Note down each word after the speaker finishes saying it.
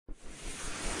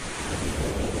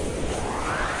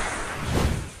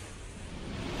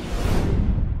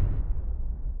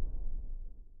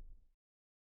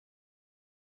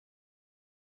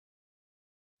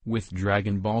With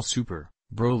Dragon Ball Super,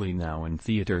 Broly now in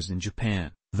theaters in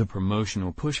Japan, the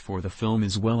promotional push for the film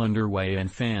is well underway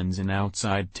and fans in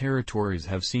outside territories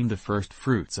have seen the first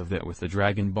fruits of that with the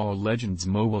Dragon Ball Legends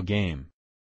mobile game.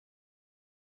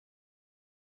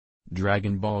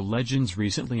 Dragon Ball Legends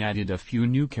recently added a few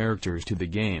new characters to the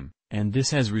game, and this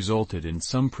has resulted in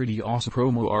some pretty awesome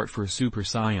promo art for Super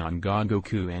Saiyan God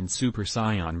Goku and Super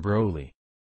Saiyan Broly.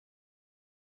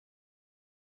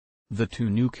 The two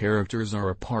new characters are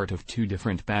a part of two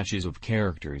different batches of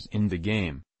characters in the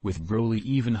game, with Broly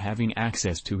even having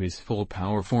access to his full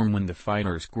power form when the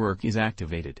fighter's quirk is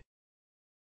activated.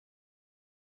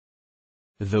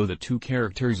 Though the two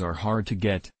characters are hard to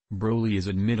get, Broly is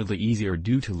admittedly easier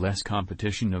due to less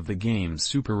competition of the game's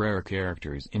super rare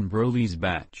characters in Broly's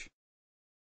batch.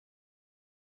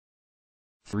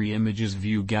 3 images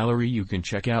view gallery. You can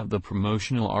check out the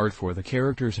promotional art for the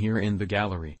characters here in the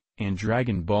gallery, and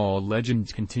Dragon Ball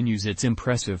Legends continues its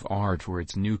impressive art for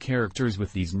its new characters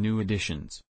with these new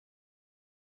additions.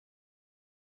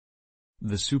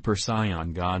 The Super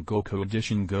Saiyan God Goku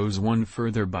edition goes one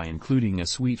further by including a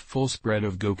sweet full spread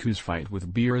of Goku's fight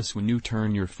with Beerus when you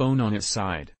turn your phone on its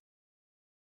side.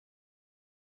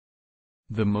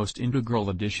 The most integral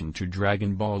addition to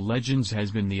Dragon Ball Legends has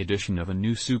been the addition of a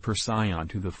new Super Saiyan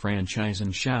to the franchise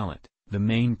in Charlotte, the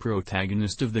main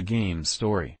protagonist of the game's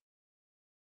story.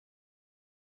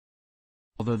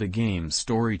 Although the game's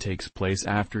story takes place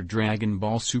after Dragon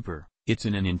Ball Super, it's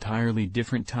in an entirely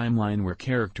different timeline where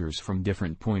characters from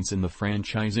different points in the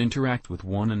franchise interact with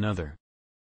one another.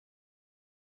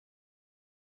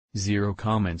 Zero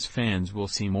comments. Fans will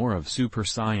see more of Super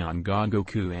Saiyan God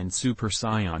Goku and Super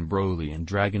Saiyan Broly in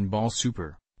Dragon Ball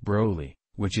Super, Broly,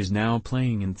 which is now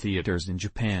playing in theaters in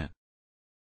Japan.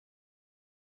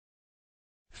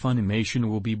 Funimation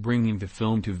will be bringing the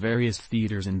film to various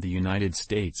theaters in the United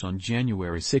States on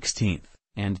January 16,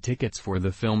 and tickets for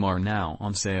the film are now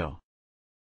on sale.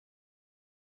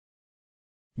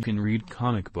 You can read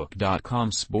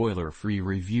comicbook.com's spoiler-free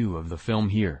review of the film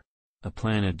here. A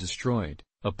planet destroyed,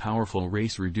 a powerful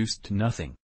race reduced to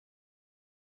nothing.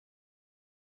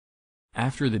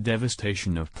 After the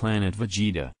devastation of planet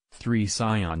Vegeta, 3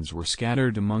 Saiyans were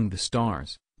scattered among the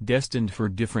stars, destined for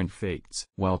different fates.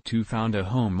 While 2 found a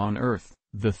home on Earth,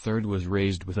 the 3rd was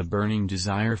raised with a burning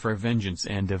desire for vengeance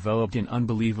and developed an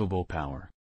unbelievable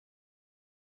power.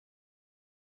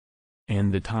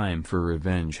 And the time for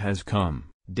revenge has come.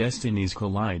 Destinies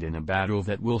collide in a battle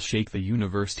that will shake the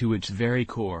universe to its very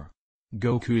core.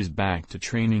 Goku is back to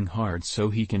training hard so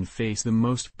he can face the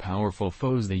most powerful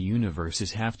foes the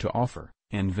universes have to offer,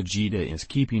 and Vegeta is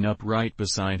keeping up right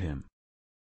beside him.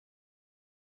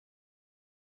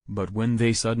 But when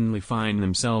they suddenly find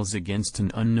themselves against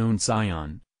an unknown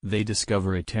Saiyan, they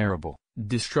discover a terrible,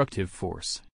 destructive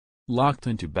force. Locked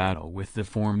into battle with the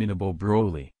formidable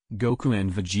Broly, Goku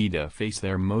and Vegeta face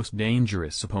their most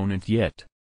dangerous opponent yet.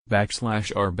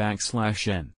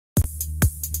 /r/n